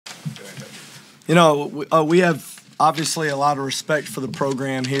We have obviously a lot of respect for the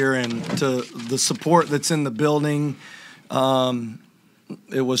program here and to the support that's in the building.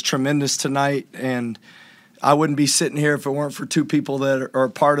 It was tremendous tonight, and I wouldn't be sitting here if it weren't for two people that are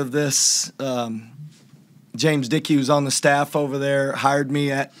part of this. James Dickey, who's on the staff over there, hired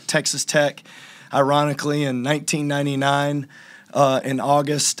me at Texas Tech, ironically, in 1999 in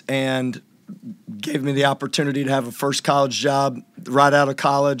August, and gave me the opportunity to have a first college job right out of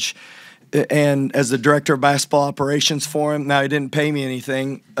college and as the director of basketball operations for him. Now, he didn't pay me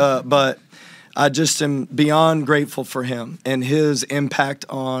anything, but I just am beyond grateful for him and his impact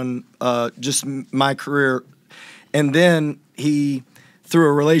on just my career. And then he, through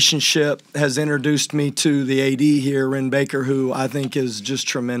a relationship, has introduced me to the AD here, Ren Baker, who I think is just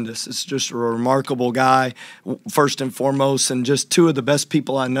tremendous. It's just a remarkable guy, first and foremost, and just two of the best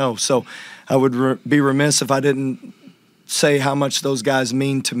people I know. So I would be remiss if I didn't say how much those guys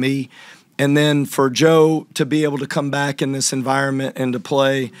mean to me. And then for Joe to be able to come back in this environment and to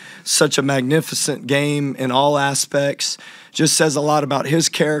play such a magnificent game in all aspects just says a lot about his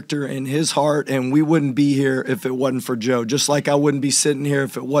character and his heart, and we wouldn't be here if it wasn't for Joe, just like I wouldn't be sitting here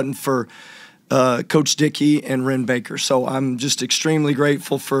if it wasn't for Coach Dickey and Ren Baker. So I'm just extremely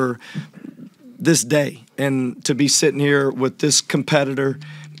grateful for this day and to be sitting here with this competitor,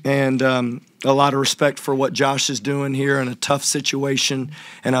 and a lot of respect for what Josh is doing here in a tough situation.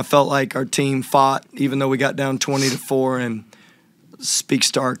 And I felt like our team fought, even though we got down 20-4, and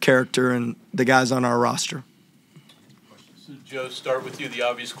speaks to our character and the guys on our roster. So Joe, start with you. The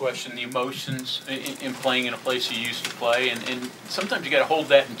obvious question: the emotions in playing in a place you used to play, and sometimes you got to hold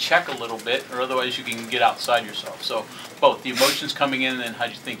that in check a little bit, or otherwise you can get outside yourself. So both the emotions coming in, and how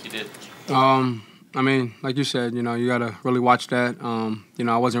do you think you did? I mean, like you said, you got to really watch that.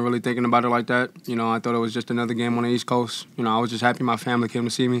 I wasn't really thinking about it like that. I thought it was just another game on the East Coast. I was just happy my family came to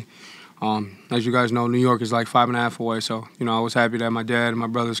see me. As you guys know, New York is like 5.5 away, so, I was happy that my dad and my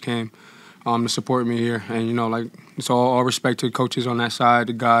brothers came to support me here. And, it's all respect to the coaches on that side,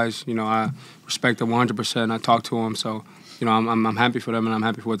 the guys. I respect them 100%. I talk to them, so, I'm happy for them and I'm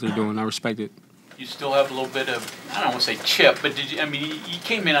happy for what they're doing. I respect it. You still have a little bit of, I don't want to say chip, but did you? I mean, you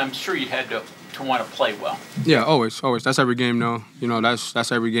came in, I'm sure you had to want to play well. Yeah, always. That's every game, though.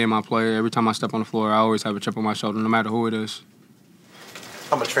 That's every game I play. Every time I step on the floor, I always have a chip on my shoulder, no matter who it is.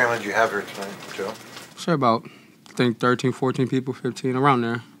 How much family do you have here tonight, Joe? Sure, about, I think, 13, 14 people, 15, around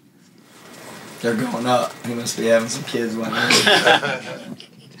there. They're going up. He must be having some kids one day.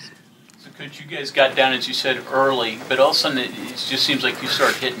 So, Coach, you guys got down, as you said, early, but all of a sudden it just seems like you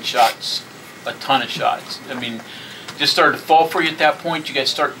started hitting shots, a ton of shots. I mean, just started to fall for you at that point? You guys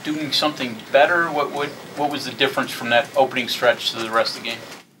start doing something better? What was the difference from that opening stretch to the rest of the game?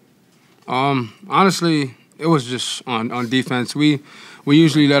 Honestly, it was just on defense. We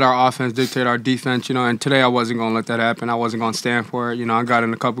usually let our offense dictate our defense, and today I wasn't going to let that happen. I wasn't going to stand for it. I got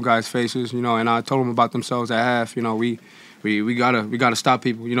in a couple guys' faces, and I told them about themselves at half. We gotta stop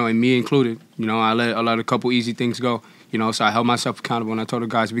people, and me included. I let a couple easy things go, so I held myself accountable, and I told the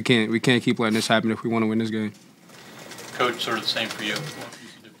guys we can't keep letting this happen if we want to win this game. Coach, sort of the same for you.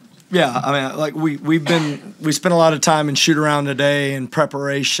 Yeah, I mean, like we spent a lot of time in shoot around today and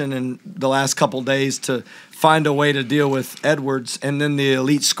preparation and the last couple days to find a way to deal with Edwards and then the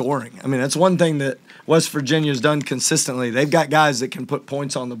elite scoring. I mean, that's one thing that West Virginia's done consistently. They've got guys that can put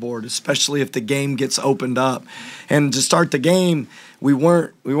points on the board, especially if the game gets opened up. And to start the game, we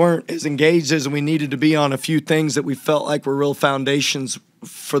weren't as engaged as we needed to be on a few things that we felt like were real foundations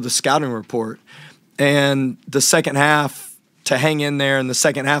for the scouting report. And the second half, to hang in there in the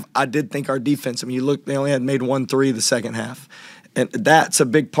second half, I did think our defense, I mean, you look, they only had made 1 3 the second half. And that's a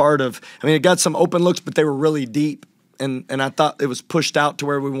big part of, I mean, it got some open looks, but they were really deep. And I thought it was pushed out to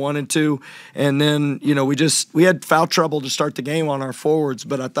where we wanted to. And then, we had foul trouble to start the game on our forwards,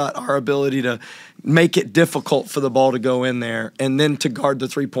 but I thought our ability to make it difficult for the ball to go in there and then to guard the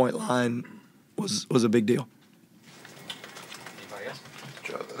three-point line was a big deal.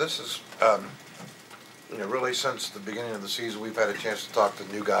 Joe, this is, really since the beginning of the season, we've had a chance to talk to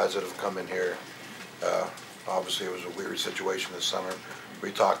new guys that have come in here. Obviously, it was a weird situation this summer.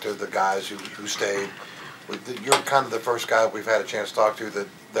 We talked to the guys who stayed. You're kind of the first guy we've had a chance to talk to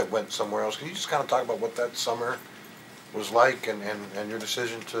that went somewhere else. Can you just kind of talk about what that summer was like and your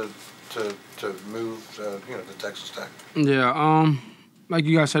decision to move to Texas Tech? Yeah, like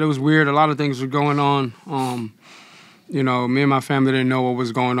you guys said, it was weird. A lot of things were going on. Me and my family didn't know what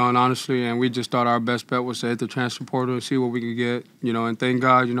was going on, honestly, and we just thought our best bet was to hit the transfer portal and see what we could get. And thank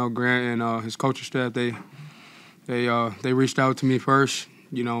God, Grant and his coaching staff, they reached out to me first,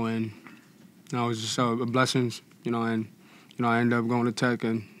 and it was just a blessings, and I ended up going to Tech,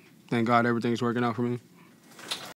 and thank God everything's working out for me.